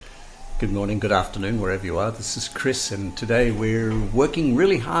Good morning, good afternoon, wherever you are. This is Chris, and today we're working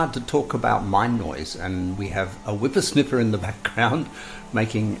really hard to talk about mind noise, and we have a whippersnipper in the background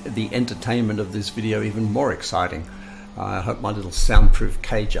making the entertainment of this video even more exciting. I hope my little soundproof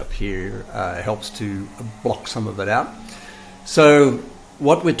cage up here helps to block some of it out. So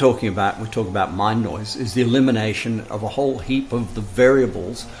what we're talking about mind noise, is the elimination of a whole heap of the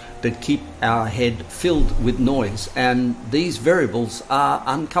variables that keep our head filled with noise, and these variables are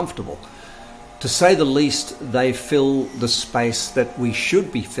uncomfortable. To say the least, they fill the space that we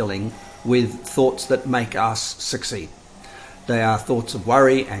should be filling with thoughts that make us succeed. They are thoughts of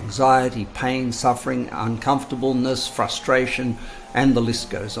worry, anxiety, pain, suffering, uncomfortableness, frustration, and the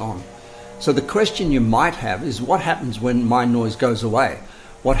list goes on. So the question you might have is, what happens when mind noise goes away?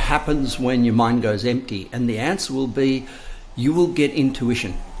 What happens when your mind goes empty? And the answer will be, you will get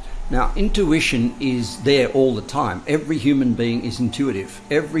intuition. Now, intuition is there all the time. Every human being is intuitive.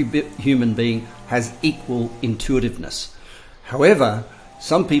 Every human being has equal intuitiveness. However,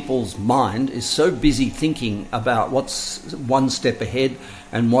 some people's mind is so busy thinking about what's one step ahead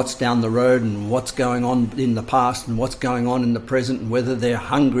and what's down the road and what's going on in the past and what's going on in the present, and whether they're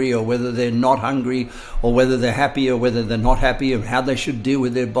hungry or whether they're not hungry, or whether they're happy or whether they're not happy, and how they should deal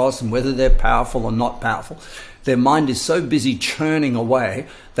with their boss, and whether they're powerful or not powerful. Their mind is so busy churning away,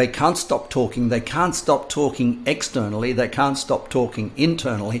 they can't stop talking. They can't stop talking externally. They can't stop talking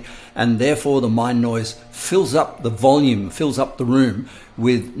internally. And therefore the mind noise fills up the volume, fills up the room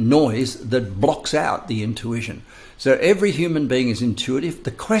with noise that blocks out the intuition. So every human being is intuitive. The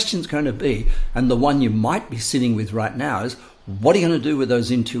question's going to be, and the one you might be sitting with right now, is, what are you going to do with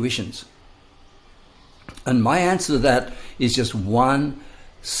those intuitions? And my answer to that is just one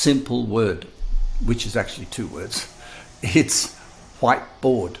simple word, which is actually two words. It's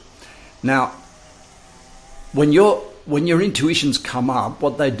whiteboard. Now, when your intuitions come up,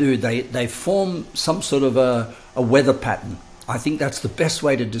 what they do, they form some sort of a weather pattern. I think that's the best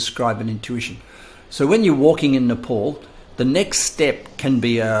way to describe an intuition. So when you're walking in Nepal, the next step can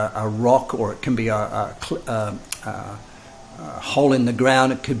be a rock, or it can be a hole in the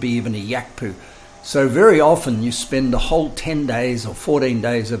ground. It could be even a yak poo. So very often you spend the whole 10 days or 14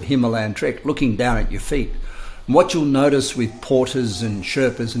 days of Himalayan trek looking down at your feet. And what you'll notice with porters and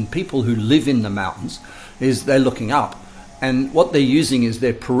Sherpas and people who live in the mountains is they're looking up. And what they're using is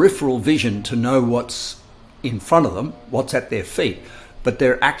their peripheral vision to know what's in front of them, what's at their feet. But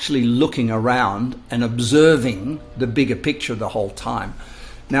they're actually looking around and observing the bigger picture the whole time.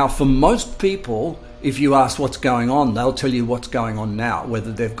 Now, for most people, if you ask what's going on, they'll tell you what's going on now,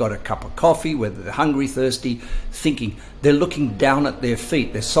 whether they've got a cup of coffee, whether they're hungry, thirsty, thinking. They're looking down at their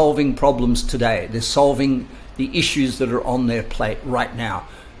feet. They're solving problems today. They're solving the issues that are on their plate right now,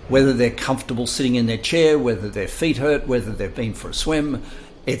 whether they're comfortable sitting in their chair, whether their feet hurt, whether they've been for a swim,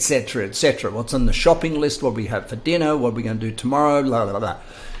 etc., etc. What's on the shopping list, what we have for dinner, what we're going to do tomorrow, blah, blah, blah.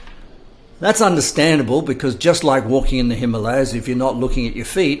 That's understandable, because just like walking in the Himalayas, if you're not looking at your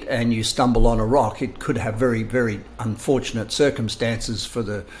feet and you stumble on a rock, it could have very, very unfortunate circumstances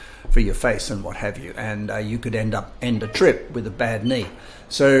for your face and what have you, and you could end a trip with a bad knee.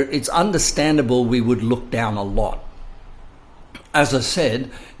 So it's understandable we would look down a lot. As I said,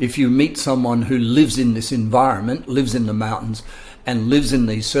 if you meet someone who lives in this environment, lives in the mountains, and lives in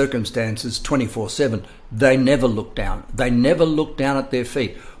these circumstances 24/7, they never look down. They never look down at their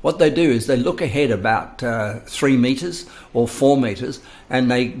feet. What they do is they look ahead about 3 meters or 4 meters,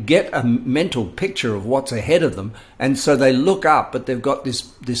 and they get a mental picture of what's ahead of them. And so they look up, but they've got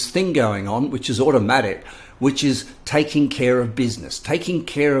this thing going on, which is automatic, which is taking care of business, taking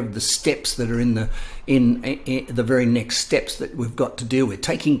care of the steps that are in the very next steps that we've got to deal with,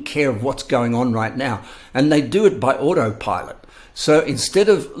 taking care of what's going on right now. And they do it by autopilot. So instead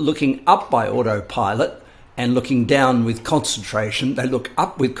of looking up by autopilot and looking down with concentration, they look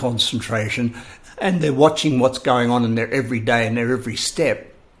up with concentration, and they're watching what's going on in their every day and their every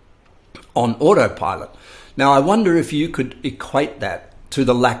step on autopilot. Now, I wonder if you could equate that to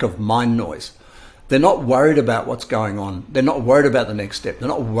the lack of mind noise. They're not worried about what's going on. They're not worried about the next step. They're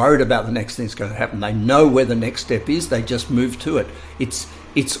not worried about the next thing that's going to happen. They know where the next step is. They just move to it.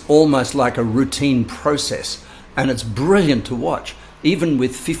 It's almost like a routine process. And it's brilliant to watch, even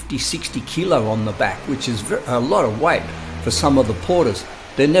with 50, 60 kilo on the back, which is a lot of weight for some of the porters.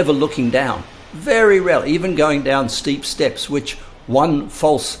 They're never looking down. Very rarely, even going down steep steps, which one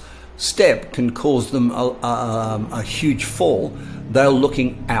false step can cause them a huge fall. They're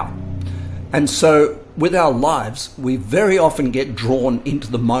looking out. And so with our lives, we very often get drawn into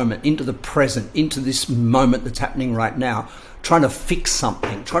the moment, into the present, into this moment that's happening right now, trying to fix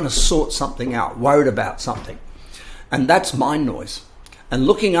something, trying to sort something out, worried about something. And that's mind noise. And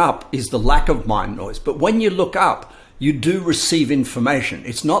looking up is the lack of mind noise. But when you look up, you do receive information.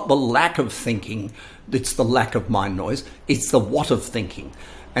 It's not the lack of thinking, it's the lack of mind noise. It's the what of thinking.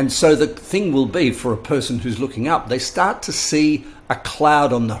 And so the thing will be for a person who's looking up, they start to see a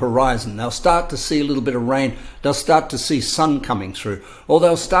cloud on the horizon. They'll start to see a little bit of rain. They'll start to see sun coming through. Or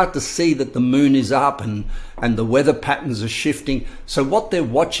they'll start to see that the moon is up and the weather patterns are shifting. So what they're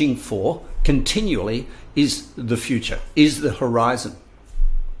watching for continually is the future, is the horizon.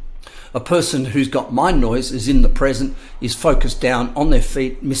 A person who's got mind noise is in the present, is focused down on their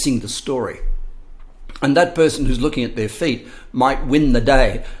feet, missing the story. And that person who's looking at their feet might win the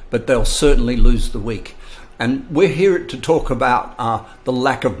day, but they'll certainly lose the week. And we're here to talk about the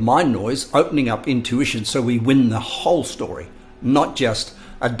lack of mind noise, opening up intuition so we win the whole story, not just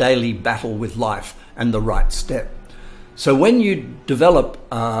a daily battle with life and the right step. So when you develop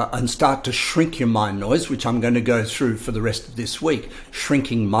and start to shrink your mind noise, which I'm going to go through for the rest of this week,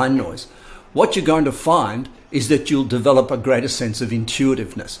 shrinking mind noise, what you're going to find is that you'll develop a greater sense of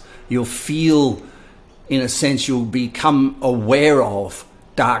intuitiveness. You'll feel, in a sense, you'll become aware of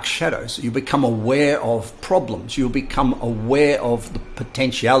dark shadows. You become aware of problems. You'll become aware of the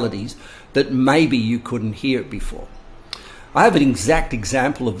potentialities that maybe you couldn't hear before. I have an exact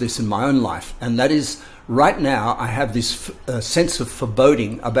example of this in my own life, and that is right now I have this sense of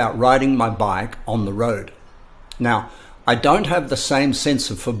foreboding about riding my bike on the road. Now, I don't have the same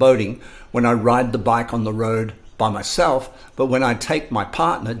sense of foreboding when I ride the bike on the road by myself, but when I take my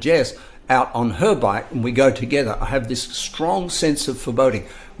partner, Jess, out on her bike and we go together, I have this strong sense of foreboding,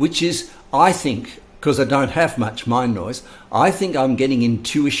 which is, I think, because I don't have much mind noise, I think I'm getting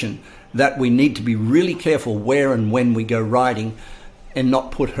intuition that we need to be really careful where and when we go riding and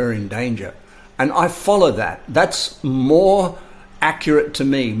not put her in danger. And I follow that. That's more accurate to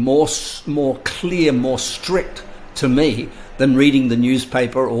me, more clear, more strict to me than reading the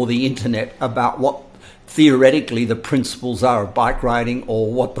newspaper or the internet about what theoretically the principles are of bike riding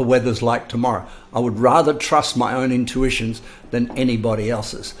or what the weather's like tomorrow. I would rather trust my own intuitions than anybody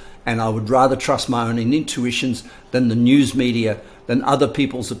else's. And I would rather trust my own intuitions than the news media, than other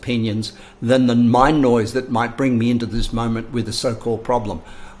people's opinions, than the mind noise that might bring me into this moment with a so-called problem.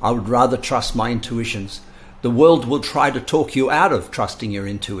 I would rather trust my intuitions. The world will try to talk you out of trusting your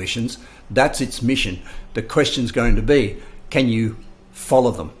intuitions. That's its mission. The question's going to be, can you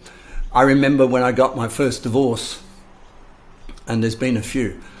follow them? I remember when I got my first divorce, and there's been a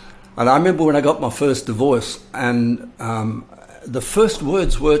few. And I remember when I got my first divorce, and the first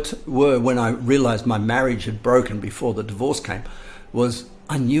words were when I realized my marriage had broken before the divorce came, was,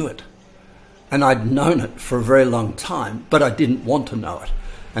 I knew it. And I'd known it for a very long time, but I didn't want to know it.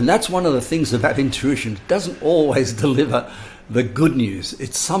 And that's one of the things about intuition. It doesn't always deliver the good news.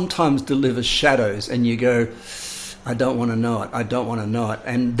 It sometimes delivers shadows, and you go, I don't want to know it. I don't want to know it.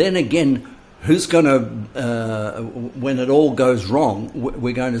 And then again, who's going to, when it all goes wrong,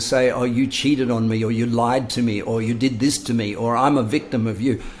 we're going to say, oh, you cheated on me, or you lied to me, or you did this to me, or I'm a victim of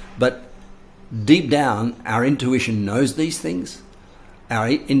you. But deep down, our intuition knows these things. Our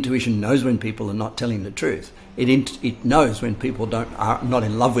intuition knows when people are not telling the truth. It knows when people are not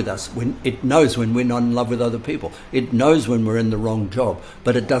in love with us. It knows when we're not in love with other people. It knows when we're in the wrong job.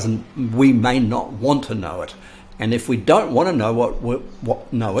 But it doesn't. We may not want to know it. And if we don't want to know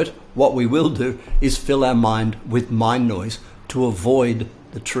what we will do is fill our mind with mind noise to avoid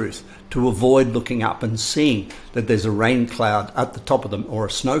the truth, to avoid looking up and seeing that there's a rain cloud at the top of them, or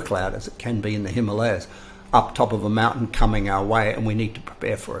a snow cloud, as it can be in the Himalayas, up top of a mountain coming our way, and we need to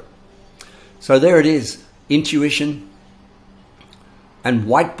prepare for it. So there it is. Intuition and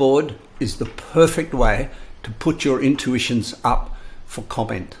whiteboard is the perfect way to put your intuitions up for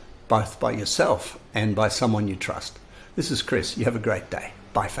comment, both by yourself and by someone you trust. This is Chris. You have a great day.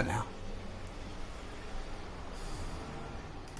 Bye for now.